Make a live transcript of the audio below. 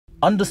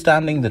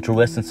Understanding the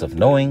true essence of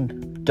knowing,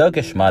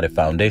 Turkish Maarif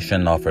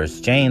Foundation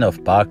offers chain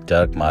of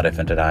Pak-Turk Maarif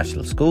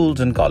international schools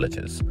and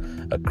colleges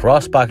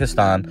across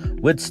Pakistan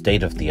with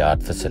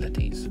state-of-the-art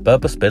facilities,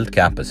 purpose-built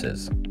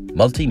campuses,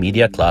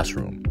 multimedia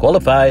classroom,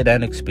 qualified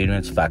and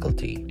experienced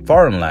faculty,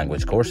 foreign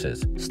language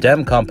courses,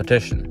 STEM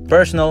competition,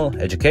 personal,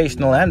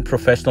 educational and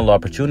professional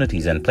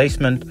opportunities and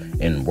placement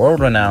in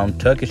world-renowned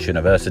Turkish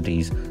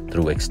universities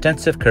through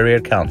extensive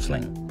career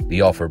counseling. We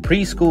offer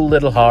preschool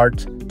Little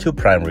Hearts to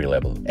primary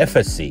level,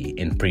 FSC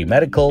in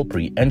pre-medical,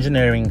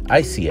 pre-engineering,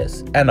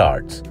 ICS and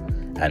arts,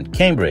 and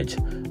Cambridge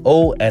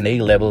O and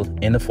A level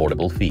in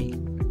affordable fee.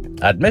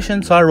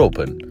 Admissions are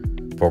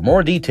open. For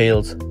more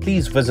details,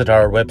 please visit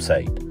our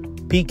website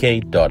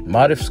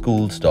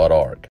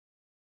pk.maarifschools.org.